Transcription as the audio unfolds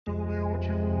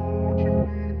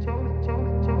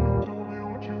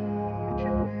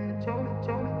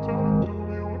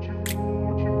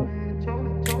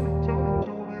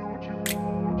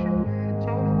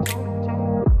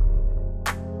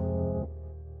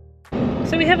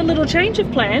So we have a little change of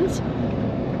plans.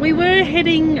 We were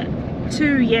heading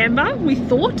to Yamba, we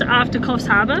thought, after Coffs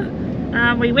Harbour.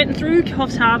 We went through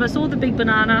Coffs Harbour, saw the big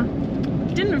banana.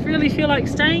 Didn't really feel like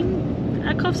staying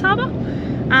at Coffs Harbour.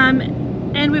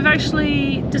 And we've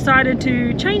actually decided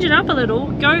to change it up a little,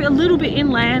 go a little bit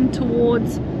inland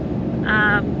towards,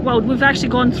 well, we've actually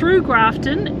gone through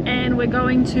Grafton and we're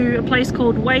going to a place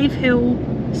called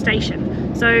Wavehill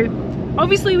Station. So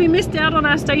obviously we missed out on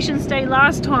our station stay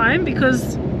last time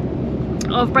because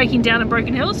of breaking down in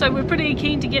Broken Hill, so we're pretty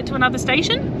keen to get to another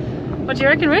station. What do you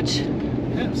reckon, Rich?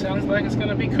 Yeah, sounds like it's going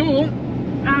to be cool.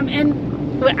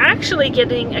 And we're actually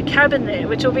getting a cabin there,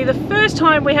 which will be the first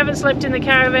time we haven't slept in the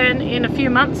caravan in a few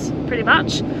months, pretty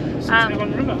much. Since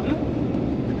Allen River,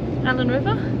 huh? Allen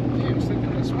River? Yeah, we're sleeping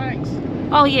in the swags.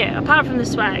 Oh yeah, apart from the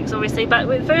swags, obviously, but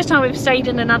the first time we've stayed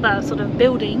in another sort of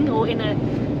building, or in a,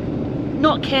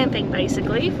 not camping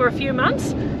basically, for a few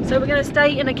months. So we're going to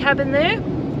stay in a cabin there.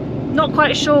 Not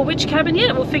quite sure which cabin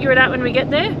yet, we'll figure it out when we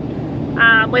get there.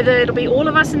 Whether it'll be all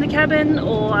of us in the cabin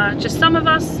or just some of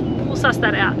us, we'll suss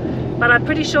that out. But I'm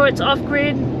pretty sure it's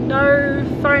off-grid, no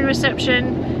phone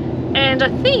reception, and I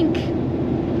think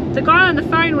the guy on the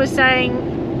phone was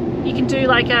saying you can do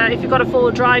like if you've got a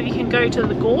four-wheel drive, you can go to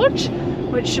the gorge,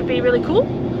 which should be really cool.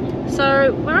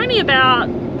 So we're only about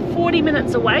 40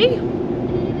 minutes away,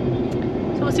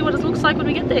 so we'll see what it looks like when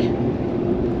we get there.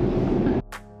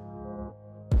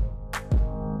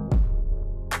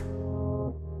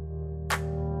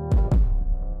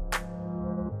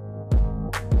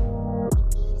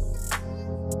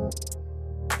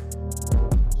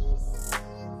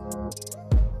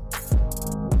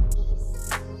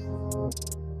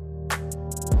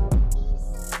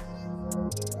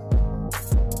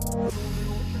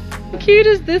 How cute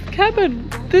is this cabin?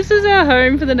 This is our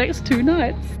home for the next 2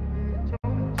 nights.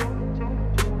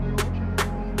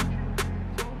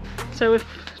 So we've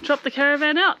dropped the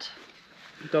caravan out.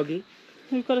 Doggy.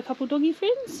 We've got a couple doggy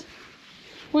friends.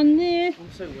 One there.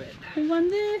 I'm so wet. And one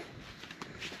there.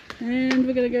 And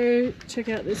we're gonna go check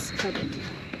out this cabin.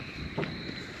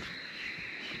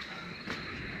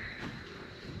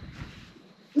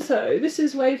 So this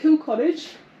is Wavehill Cottage.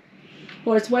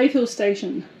 Or it's Wavehill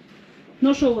Station.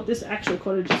 Not sure what this actual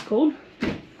cottage is called.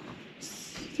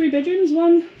 It's 3 bedrooms,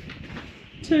 1,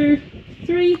 2,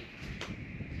 3.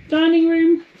 Dining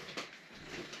room.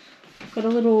 Got a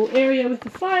little area with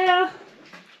the fire.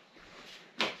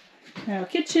 Our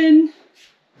kitchen.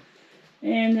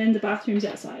 And then the bathroom's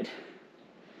outside.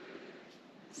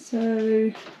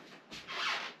 So,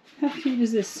 how cute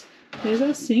is this? There's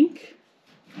our sink.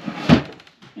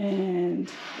 And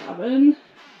oven.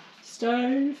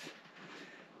 Stove.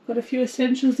 Got a few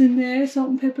essentials in there, salt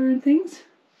and pepper and things.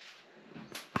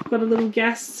 Got a little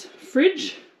gas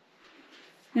fridge.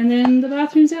 And then the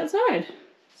bathroom's outside.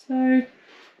 So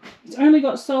it's only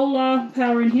got solar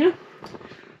power in here.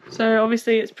 So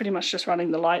obviously it's pretty much just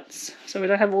running the lights. So we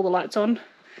don't have all the lights on.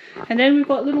 And then we've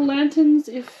got little lanterns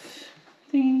if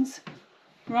things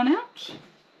run out.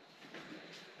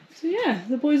 So yeah,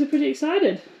 the boys are pretty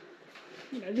excited.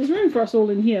 You know, there's room for us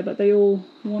all in here, but they all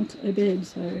want a bed,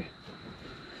 so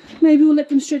maybe we'll let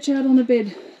them stretch out on a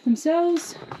bed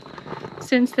themselves,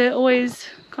 since they're always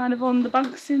kind of on the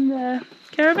bunks in the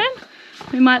caravan.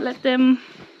 We might let them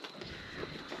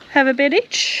have a bed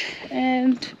each,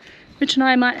 and Rich and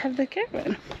I might have the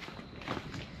caravan.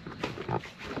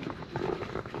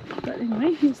 But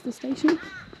anyway, here's the station.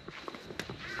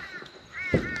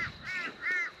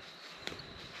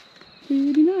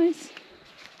 Pretty nice.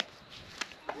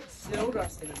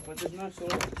 But there's no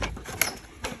salt.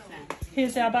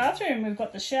 Here's our bathroom. We've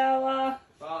got the shower.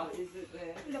 Is it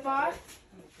there? The bar.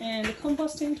 And a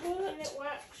composting toilet. And it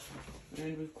works.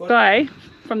 And we've got Guy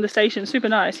from the station, super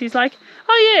nice. He's like,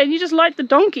 oh yeah, and you just light the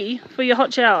donkey for your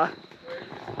hot shower.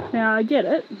 Now I get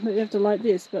it, that you have to light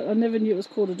this, but I never knew it was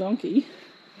called a donkey.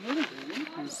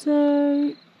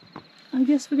 So I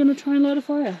guess we're going to try and light a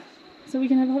fire so we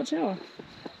can have a hot shower.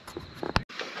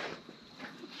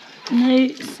 No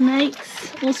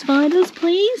snakes or spiders,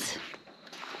 please.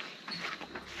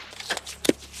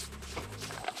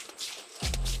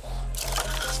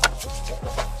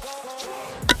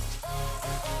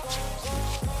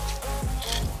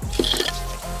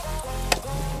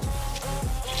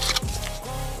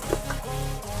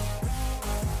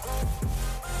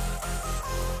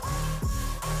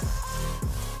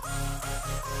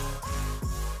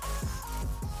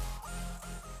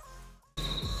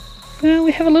 Well,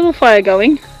 we have a little fire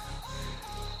going.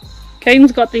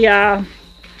 Caden's got the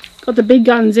big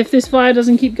guns if this fire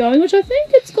doesn't keep going, which I think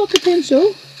it's got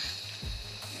potential.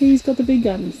 He's got the big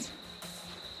guns.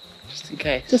 just in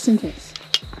case. Just in case.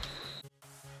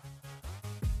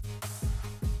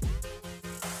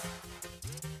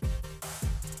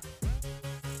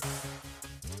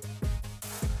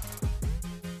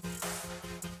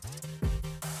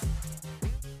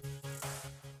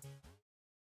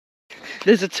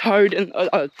 There's a toad and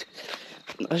a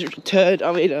turd.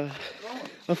 I mean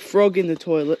a frog in the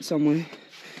toilet somewhere.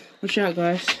 Watch out,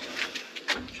 guys.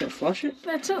 Should I flush it?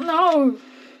 That's all. No.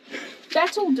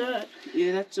 That's all dirt.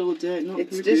 Yeah, that's all dirt.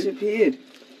 It's disappeared.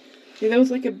 Yeah, there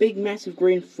was like a big, massive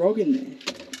green frog in there.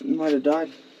 It might have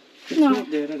died. It's not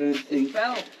dead, I don't think. It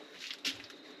fell.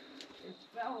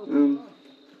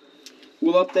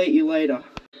 We'll update you later.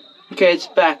 Okay, it's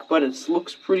back, but it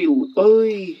looks pretty.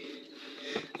 Oi!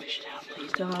 Fish it out,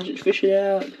 please, Taj. Fish it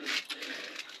out.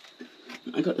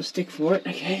 I got the stick for it.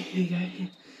 Okay, here you go. Here.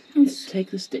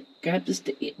 Take the stick. Grab the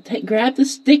stick. Grab the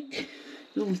stick.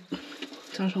 Oh,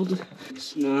 Taj, hold it.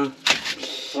 Nah.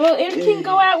 Well, it can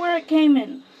go out where it came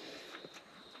in.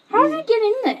 How did it get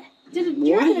in there? Do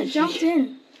you reckon it jumped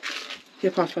in?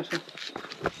 Here, pass. I'm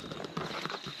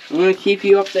gonna keep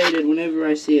you updated whenever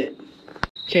I see it.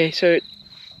 Okay, so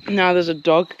now there's a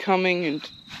dog coming and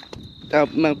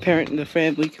my parent and the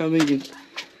family coming and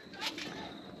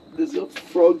there's a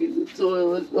frog in the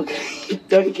toilet. Look,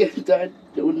 I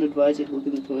wouldn't advise you to look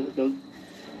in the toilet, dog.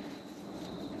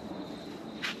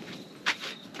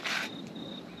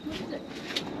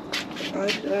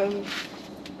 I'd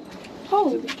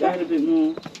add a bit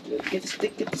more. Get the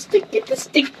stick. You get the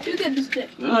stick.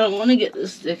 I don't want to get the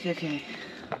stick, okay.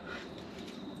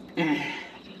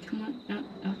 Come on,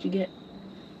 out you get.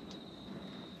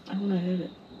 I want to hurt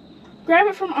it. Grab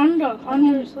it from under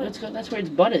his leg. That's where its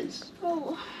butt is.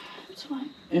 Oh, that's fine.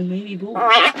 And maybe balls.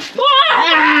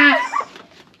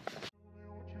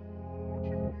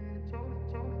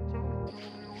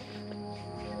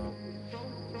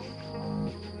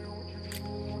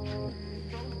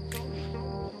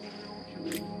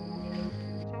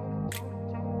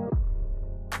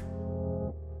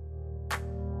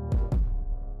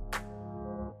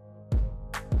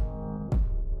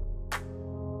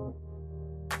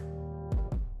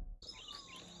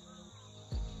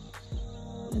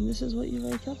 And this is what you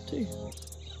wake up to.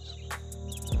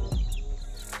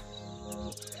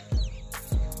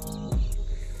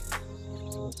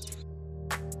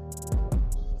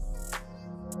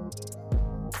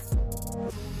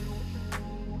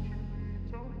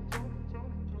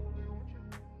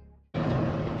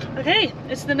 Okay,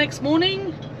 it's the next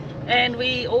morning and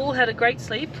we all had a great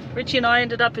sleep. Richie and I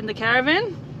ended up in the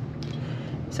caravan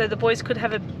so the boys could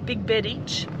have a big bed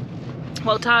each.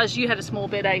 Well, Taj, you had a small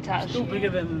bed, eh, Taj? Still bigger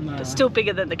than But still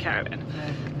bigger than the caravan.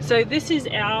 Yeah. So this is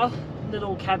our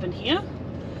little cabin here.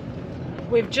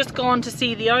 We've just gone to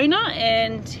see the owner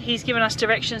and he's given us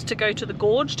directions to go to the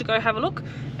gorge to go have a look.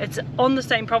 It's on the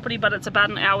same property, but it's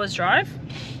about an hour's drive.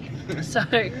 So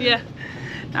yeah.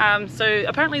 So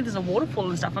apparently there's a waterfall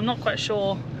and stuff. I'm not quite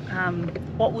sure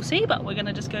what we'll see, but we're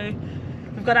gonna just go.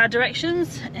 We've got our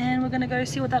directions and we're gonna go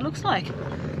see what that looks like.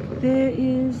 There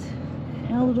is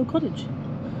our little cottage.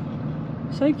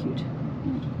 So cute.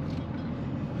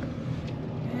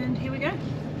 And here we go.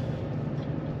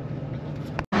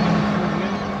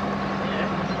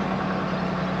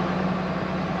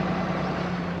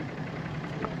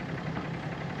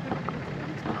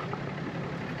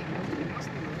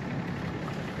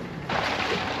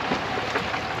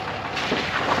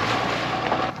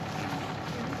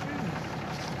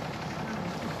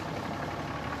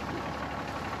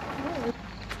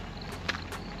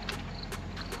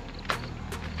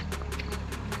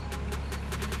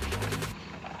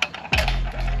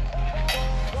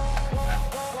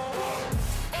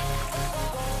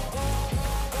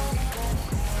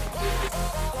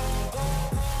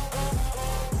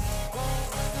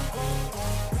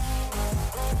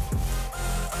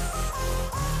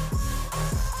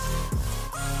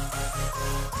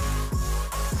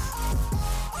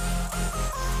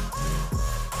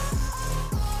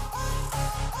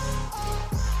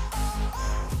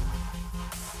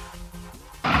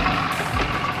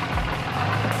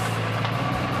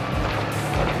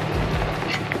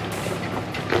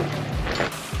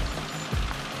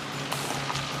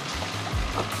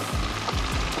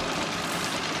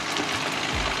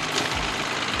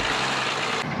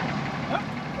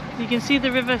 You can see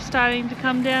the river starting to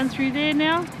come down through there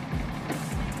now.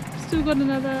 Still got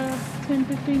another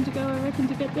 10-15 to go, I reckon,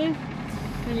 to get there.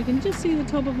 And you can just see the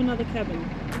top of another cabin.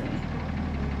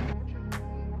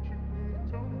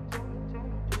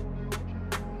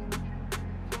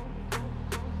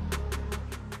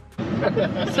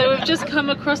 So we've just come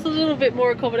across a little bit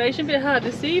more accommodation, a bit hard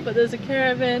to see, but there's a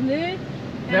caravan there.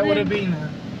 That would have been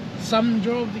some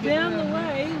job to get down the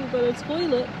way. We've got a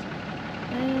toilet,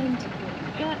 and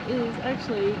that is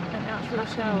actually an outdoor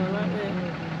shower right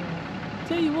there.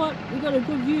 Tell you what, we've got a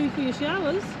good view for your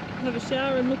showers. Have a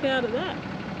shower and look out at that.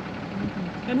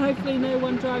 And hopefully no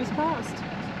one drives past.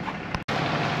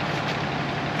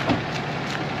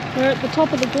 We're at the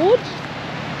top of the gorge,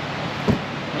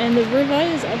 and the river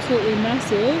is absolutely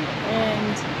massive,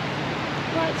 and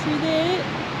right through there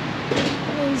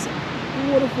there's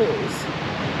waterfalls.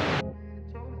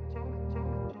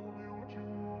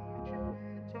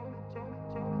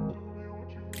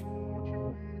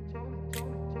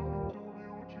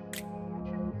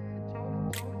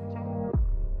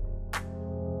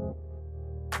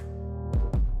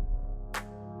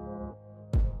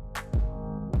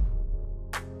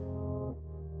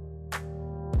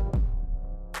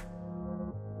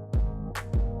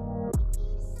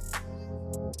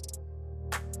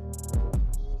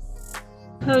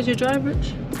 How was your drive,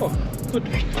 Rich? Oh, good.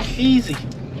 Easy.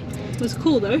 It was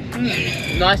cool though.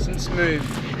 Nice and smooth.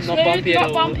 Not bumpy at all.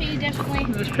 Not bumpy, definitely.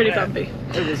 It was pretty bumpy.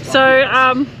 It was bumpy. So,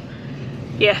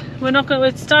 yeah,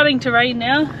 it's starting to rain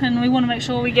now, and we want to make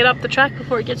sure we get up the track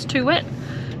before it gets too wet.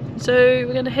 So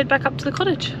we're going to head back up to the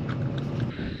cottage.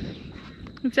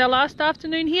 It's our last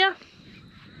afternoon here,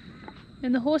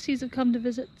 and the horsies have come to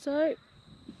visit. So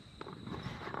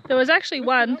there was actually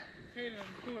one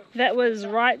that was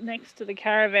right next to the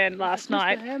caravan last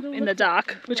night in the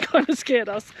dark, which kind of scared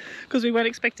us because we weren't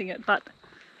expecting it, but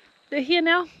they're here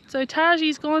now. So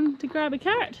Taji's gone to grab a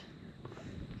carrot.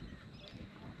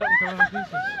 Where are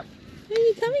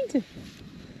you coming to?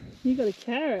 You got a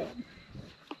carrot.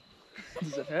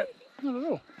 Does it hurt? Not at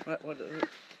all. What is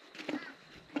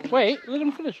it? Wait, we're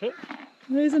going to finish it.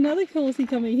 There's another horsey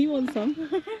coming, he wants some.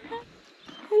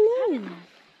 Hello.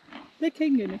 Let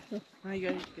Ken go next door. No, you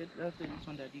go. Good. That's this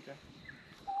one, Dad. You go.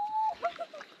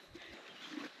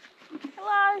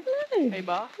 Hello. Hello. Hey,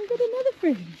 Bar. I've got another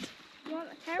friend. You want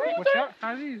a carrot? Watch out,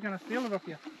 Katie, he's going to steal it off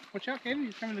you. Watch out, Katie,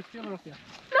 he's coming to steal it off you.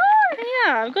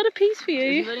 Yeah, I've got a piece for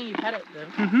you. He's letting you pat it,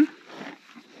 then.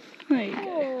 There you go.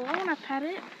 Oh, I want to pet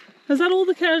it. Is that all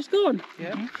the carrots gone?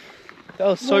 Yeah. That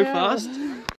was so Wow. fast.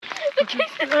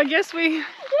 I guess we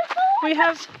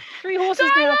have 3 horses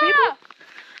now, people.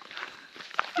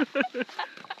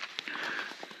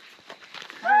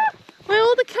 Well,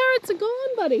 all the carrots are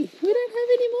gone, buddy. We don't have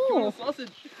any more.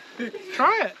 Sausage.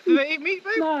 Try it. Do they eat meat,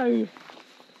 babe? No.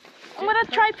 I'm going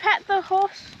to try pet the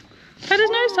horse. Pat his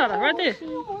nose, Tyler, right there. Do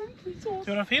you want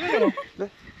to feed it or?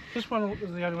 This one is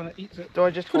the only one that eats it. Do I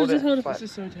just Put it, hold just it? hold it. This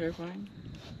is so terrifying.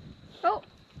 Oh,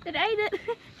 it ate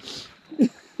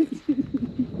it.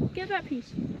 Get that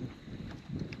piece.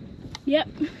 Yep.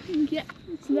 Yep.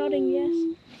 It's nodding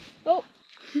yes. Oh,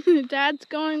 Dad's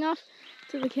going off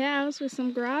to the cows with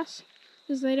some grass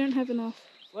because they don't have enough.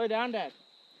 Slow down, Dad.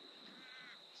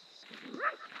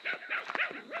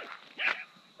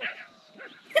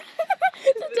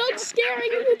 The dog's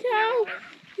scaring the cow.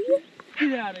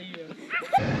 Get out of here.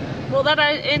 Well, that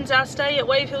ends our stay at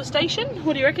Wavehill Station.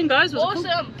 What do you reckon, guys? Was it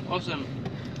Awesome. Awesome.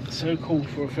 So cool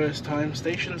for a first time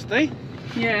station stay.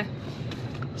 cool? Yeah.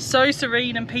 So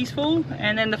serene and peaceful.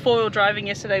 And then the 4-wheel driving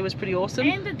yesterday was pretty awesome.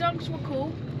 And the dogs were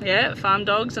cool. Yeah, farm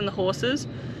dogs and the horses.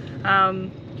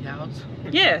 Cows.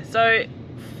 Yeah, so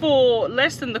for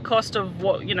less than the cost of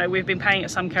what we've been paying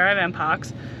at some caravan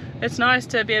parks, it's nice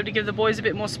to be able to give the boys a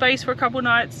bit more space for a couple of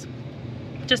nights,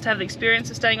 just to have the experience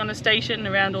of staying on a station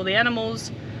around all the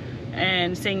animals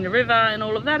and seeing the river and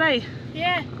all of that, eh?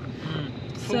 Yeah.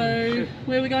 So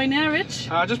where are we going now, Rich?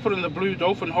 I just put in the Blue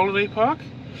Dolphin Holiday Park,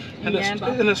 and it's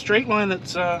Yamba. in a straight line.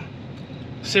 It's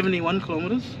 71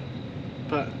 kilometers,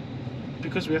 but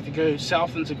because we have to go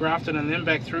south into Grafton and then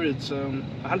back through, it's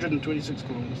 126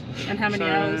 kilometers. And how many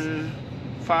So, hours?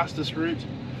 Fastest route,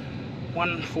 1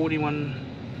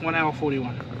 hour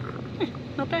 41.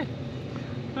 Not bad.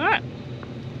 Alright.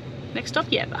 Next stop,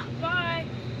 Yamba. Bye.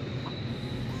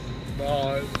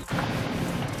 Bye.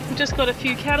 We've just got a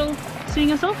few cattle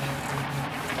seeing us off.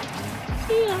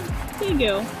 See ya. There you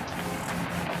go.